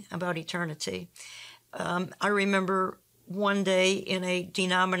thinking about eternity. I remember one day in a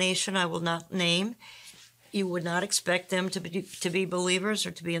denomination I will not name, you would not expect them to be believers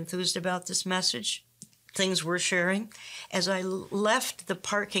or to be enthused about this message, things we're sharing. As I left the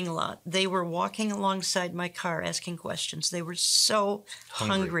parking lot, they were walking alongside my car asking questions. They were so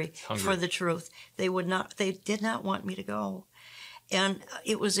hungry for the truth. They did not want me to go. And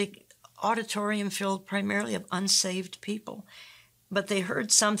it was a auditorium filled primarily of unsaved people. But they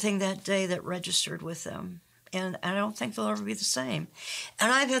heard something that day that registered with them. And I don't think they'll ever be the same.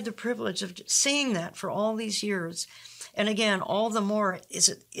 And I've had the privilege of seeing that for all these years. And again, all the more is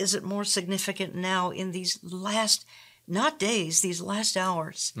it more significant now in these last, not days, these last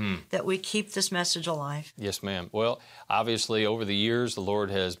hours, that we keep this message alive. Yes, ma'am. Well, obviously, over the years, the Lord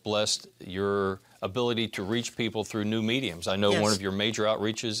has blessed your ability to reach people through new mediums. I know one of your major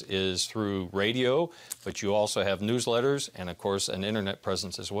outreaches is through radio, but you also have newsletters and, of course, an internet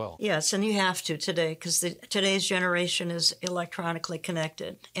presence as well. Yes, and you have to today, because today's generation is electronically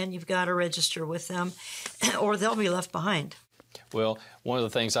connected, and you've got to register with them, or they'll be left behind. Well, one of the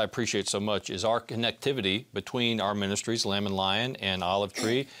things I appreciate so much is our connectivity between our ministries, Lamb and Lion and Olive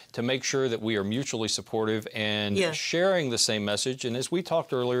Tree, to make sure that we are mutually supportive and sharing the same message. And as we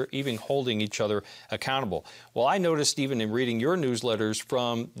talked earlier, even holding each other accountable. Well, I noticed even in reading your newsletters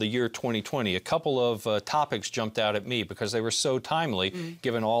from the year 2020, a couple of topics jumped out at me because they were so timely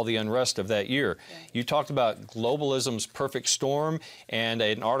given all the unrest of that year. You talked about globalism's perfect storm and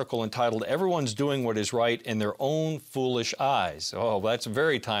an article entitled, "Everyone's Doing What Is Right in Their Own Foolish Eyes." Oh, that's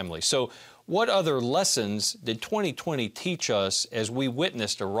very timely. So what other lessons did 2020 teach us as we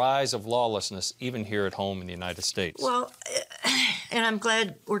witnessed a rise of lawlessness even here at home in the United States? Well, and I'm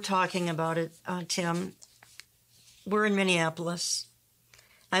glad we're talking about it, Tim. We're in Minneapolis.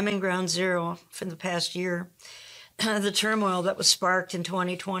 I'm in ground zero for the past year. The turmoil that was sparked in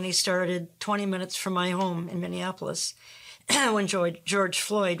 2020 started 20 minutes from my home in Minneapolis. when George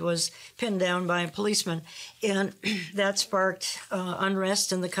Floyd was pinned down by a policeman. And that sparked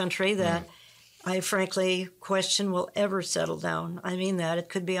unrest in the country that I frankly question will ever settle down. I mean that. It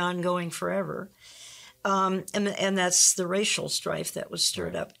could be ongoing forever. And that's the racial strife that was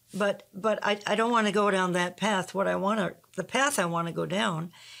stirred up. But I don't want to go down that path. The path I want to go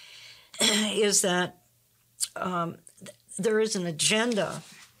down is that there is an agenda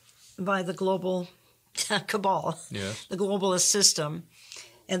by the global cabal, the globalist system,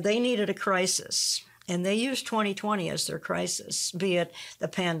 and they needed a crisis. And they used 2020 as their crisis, be it the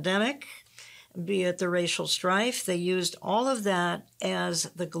pandemic, be it the racial strife. They used all of that as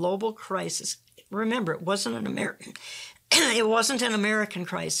the global crisis. Remember, it wasn't an American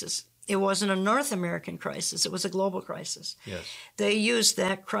crisis. It wasn't a North American crisis. It was a global crisis. Yes. They used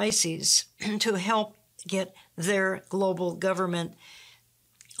that crisis to help get their global government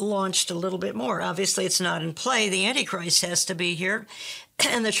launched a little bit more. Obviously, it's not in play. The Antichrist has to be here,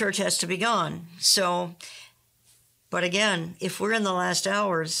 and the church has to be gone. So, but again, if we're in the last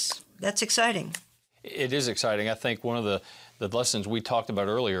hours, that's exciting. It is exciting. I think one of the lessons we talked about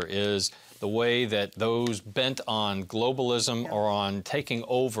earlier is the way that those bent on globalism or on taking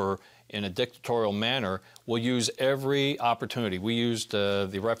over in a dictatorial manner will use every opportunity. We used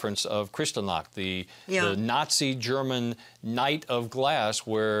the reference of Kristallnacht, the Nazi German night of glass,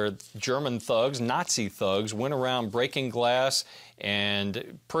 where German thugs, Nazi thugs, went around breaking glass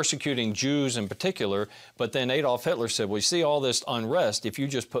and persecuting Jews in particular. But then Adolf Hitler said, well, you see all this unrest, if you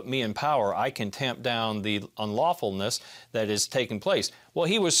just put me in power, I can tamp down the unlawfulness that is taking place. Well,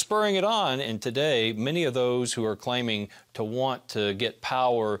 he was spurring it on, and today many of those who are claiming to want to get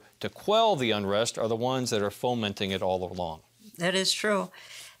power to quell the unrest are the ones that are fomenting it all along. That is true.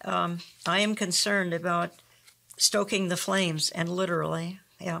 I am concerned about stoking the flames, and literally,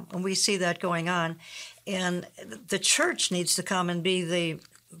 and we see that going on. And the church needs to come and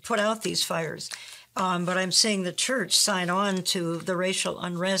put out these fires. But I'm seeing the church sign on to the racial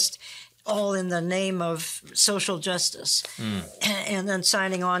unrest, all in the name of social justice, and then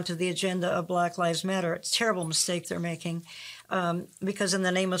signing on to the agenda of Black Lives Matter. It's a terrible mistake they're making, because in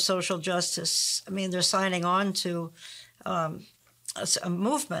the name of social justice, I mean, they're signing on to a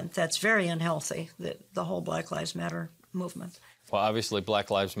movement that's very unhealthy, the whole Black Lives Matter movement. Well, obviously,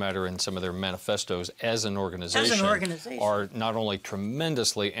 Black Lives Matter and some of their manifestos as an organization are not only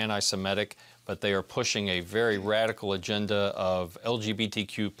tremendously anti-Semitic, but they are pushing a very radical agenda of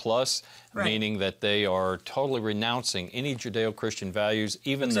LGBTQ+, meaning that they are totally renouncing any Judeo-Christian values,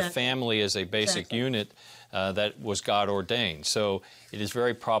 even the family as a basic unit that was God ordained. So it is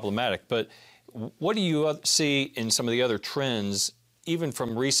very problematic. But what do you see in some of the other trends, even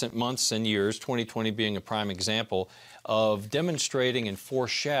from recent months and years, 2020 being a prime example, of demonstrating and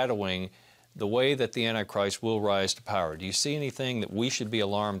foreshadowing the way that the Antichrist will rise to power? Do you see anything that we should be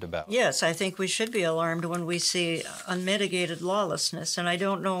alarmed about? Yes, I think we should be alarmed when we see unmitigated lawlessness. And I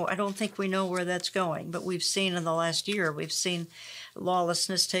don't think we know where that's going, but we've seen in the last year, we've seen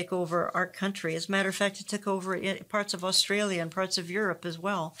lawlessness take over our country. As a matter of fact, it took over parts of Australia and parts of Europe as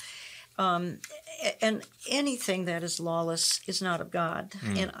well. And anything that is lawless is not of God,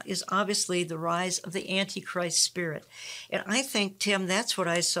 and is obviously the rise of the Antichrist spirit. And I think, Tim, that's what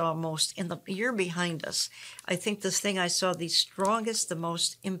I saw most in the year behind us. I think the thing I saw the strongest, the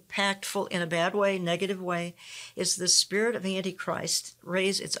most impactful, in a bad way, negative way, is the spirit of Antichrist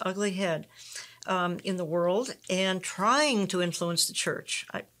raise its ugly head in the world and trying to influence the church.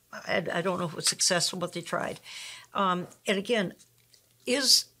 I don't know if it was successful, but they tried. And again,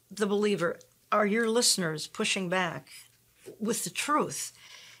 is the believer, are your listeners pushing back with the truth?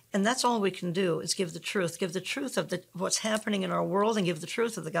 And that's all we can do, is give the truth of what's happening in our world, and give the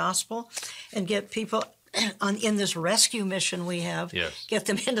truth of the gospel, and get people in this rescue mission we have, get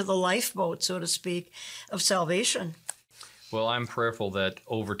them into the lifeboat, so to speak, of salvation. Well, I'm prayerful that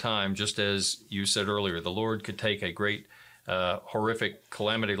over time, just as you said earlier, the Lord could take a great horrific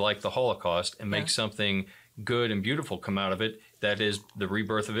calamity like the Holocaust and make something good and beautiful come out of it. That is the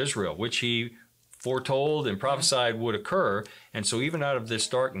rebirth of Israel, which he foretold and prophesied would occur. And so even out of this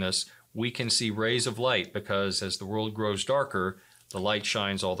darkness, we can see rays of light, because as the world grows darker, the light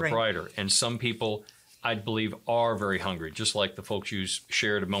shines all the brighter. And some people, I believe, are very hungry, just like the folks you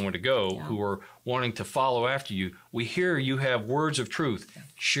shared a moment ago, who are wanting to follow after you. We hear you have words of truth.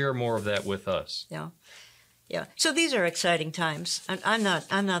 Share more of that with us. Yeah. So these are exciting times. And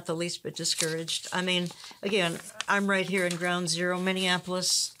I'm not the least bit discouraged. I mean, again, I'm right here in Ground Zero,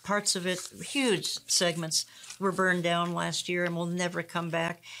 Minneapolis. Parts of it, huge segments, were burned down last year and will never come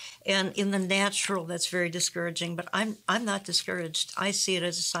back. And in the natural, that's very discouraging. But I'm not discouraged. I see it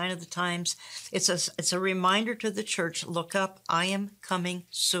as a sign of the times. It's a reminder to the church, look up, I am coming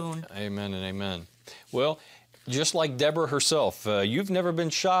soon. Amen and amen. Well, just like Deborah herself, you've never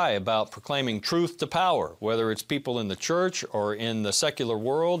been shy about proclaiming truth to power, whether it's people in the church or in the secular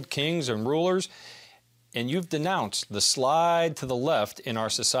world, kings and rulers. And you've denounced the slide to the left in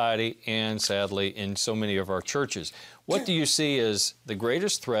our society and, sadly, in so many of our churches. What do you see as the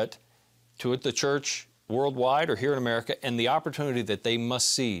greatest threat to the church worldwide or here in America, and the opportunity that they must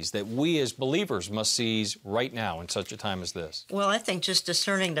seize, that we as believers must seize right now in such a time as this? Well, I think just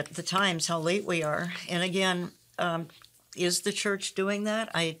discerning the times, how late we are. And again, is the church doing that?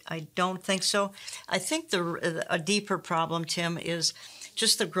 I don't think so. I think a deeper problem, Tim, is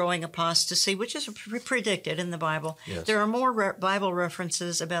just the growing apostasy, which is predicted in the Bible. Yes. There are more Bible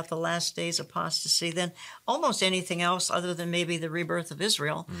references about the last days apostasy than almost anything else other than maybe the rebirth of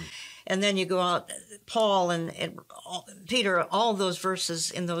Israel. And then you go out, Paul and Peter, all those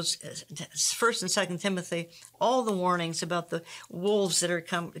verses in those 1st and 2nd Timothy, all the warnings about the wolves that are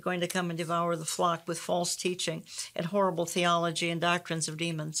going to come and devour the flock with false teaching and horrible theology and doctrines of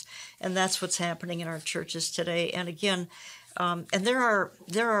demons. And that's what's happening in our churches today. And again, and there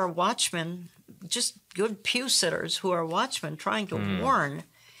are watchmen, just good pew sitters who are watchmen trying to warn,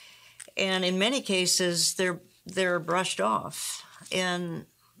 and in many cases they're brushed off, and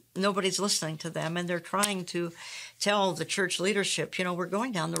nobody's listening to them, and they're trying to tell the church leadership, we're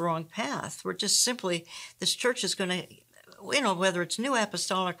going down the wrong path. We're just simply, this church is going to, whether it's New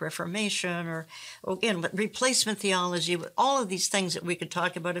Apostolic Reformation or again, replacement theology, all of these things that we could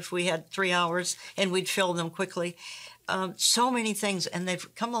talk about if we had 3 hours and we'd fill them quickly. So many things, and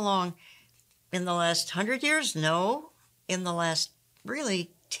they've come along in the last 100 years? No, in the last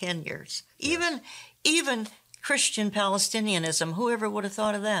really 10 years. Yes. Even Christian Palestinianism, whoever would have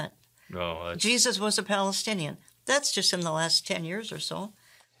thought of that? No, Jesus was a Palestinian. That's just in the last 10 years or so.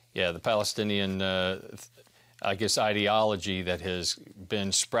 Yeah, the Palestinian, ideology that has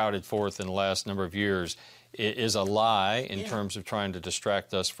been sprouted forth in the last number of years is a lie in terms of trying to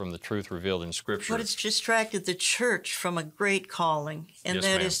distract us from the truth revealed in Scripture. But it's distracted the church from a great calling, and yes,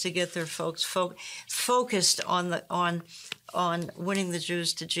 that ma'am. is to get their folks focused on winning the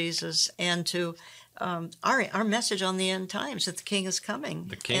Jews to Jesus and to our message on the end times that the King is coming.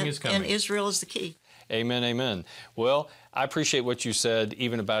 The King is coming. And Israel is the key. Amen, amen. Well, I appreciate what you said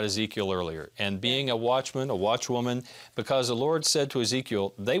even about Ezekiel earlier, and being a watchman, a watchwoman, because the Lord said to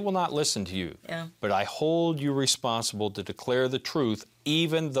Ezekiel, they will not listen to you, but I hold you responsible to declare the truth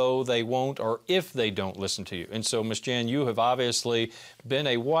even though they won't or if they don't listen to you. And so, Miss Jan, you have obviously been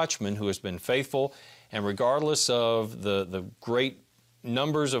a watchman who has been faithful, and regardless of the great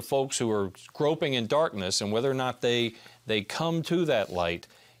numbers of folks who are groping in darkness and whether or not they come to that light,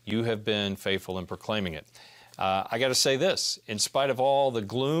 you have been faithful in proclaiming it. I got to say this, in spite of all the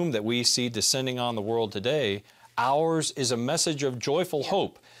gloom that we see descending on the world today, ours is a message of joyful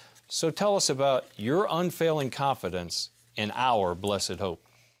hope. So tell us about your unfailing confidence in our blessed hope.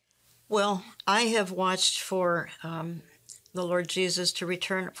 Well, I have watched for the Lord Jesus to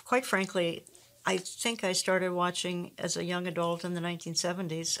return. Quite frankly, I think I started watching as a young adult in the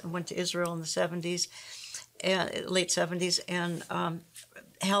 1970s and went to Israel in the 70s, late 70s, and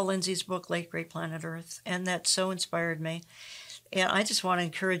Hal Lindsey's book, Late Great Planet Earth, and that so inspired me. And I just want to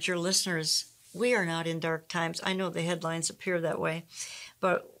encourage your listeners, we are not in dark times. I know the headlines appear that way,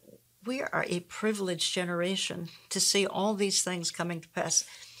 but we are a privileged generation to see all these things coming to pass.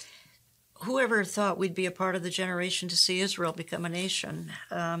 Whoever thought we'd be a part of the generation to see Israel become a nation?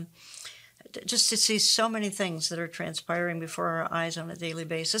 Just to see so many things that are transpiring before our eyes on a daily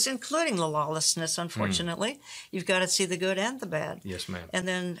basis, including the lawlessness, unfortunately. You've got to see the good and the bad. Yes, ma'am. And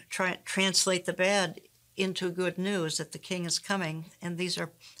then translate the bad into good news that the King is coming. And these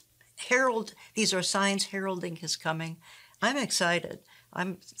are signs heralding his coming. I'm excited.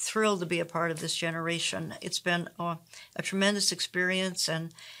 I'm thrilled to be a part of this generation. It's been a tremendous experience,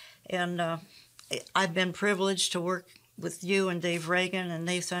 and I've been privileged to work with you and Dave Reagan and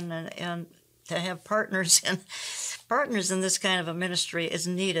Nathan and to have partners in this kind of a ministry is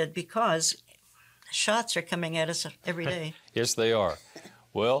needed because shots are coming at us every day. Yes, they are.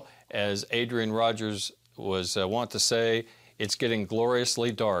 Well, as Adrian Rogers was wont to say, it's getting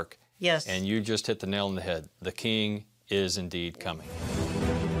gloriously dark. Yes. And you just hit the nail on the head. The King is indeed coming.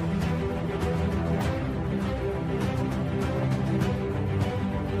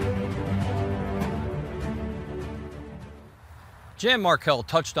 Jan Markell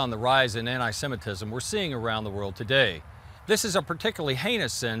touched on the rise in anti-Semitism we're seeing around the world today. This is a particularly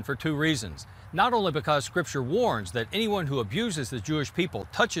heinous sin for two reasons. Not only because Scripture warns that anyone who abuses the Jewish people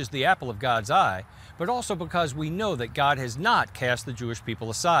touches the apple of God's eye, but also because we know that God has not cast the Jewish people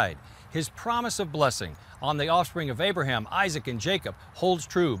aside. His promise of blessing on the offspring of Abraham, Isaac, and Jacob holds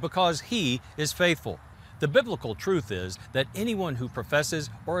true because He is faithful. The biblical truth is that anyone who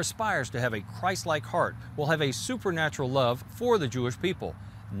professes or aspires to have a Christ-like heart will have a supernatural love for the Jewish people,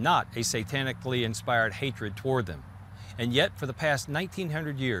 not a satanically inspired hatred toward them. And yet, for the past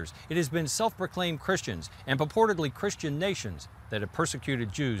 1900 years, it has been self-proclaimed Christians and purportedly Christian nations that have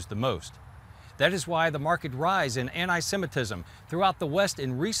persecuted Jews the most. That is why the marked rise in anti-Semitism throughout the West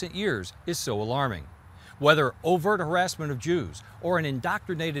in recent years is so alarming. Whether overt harassment of Jews or an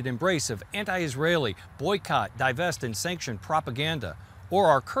indoctrinated embrace of anti-Israeli boycott, divest, and sanction propaganda, or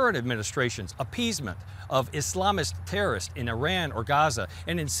our current administration's appeasement of Islamist terrorists in Iran or Gaza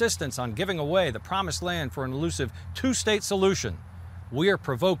and insistence on giving away the promised land for an elusive two-state solution, we are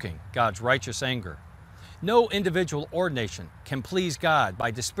provoking God's righteous anger. No individual or nation can please God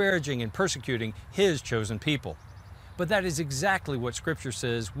by disparaging and persecuting His chosen people. But that is exactly what Scripture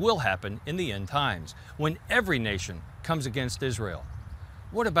says will happen in the end times, when every nation comes against Israel.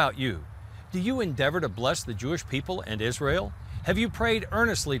 What about you? Do you endeavor to bless the Jewish people and Israel? Have you prayed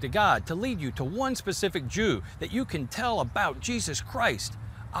earnestly to God to lead you to one specific Jew that you can tell about Jesus Christ,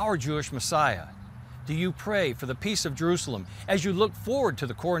 our Jewish Messiah? Do you pray for the peace of Jerusalem as you look forward to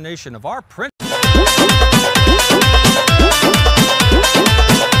the coronation of our Prince?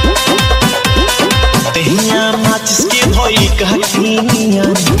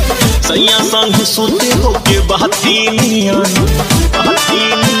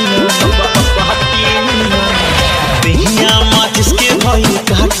 जिसके भाई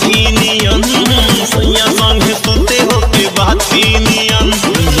काटीनियन सैया संगे सुते होके बातीनियन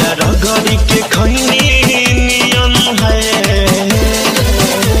या रगड़ी के खैनी नियन है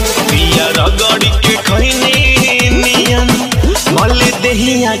या रगड़ी के खैनी नियन मल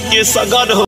देहिया के सगर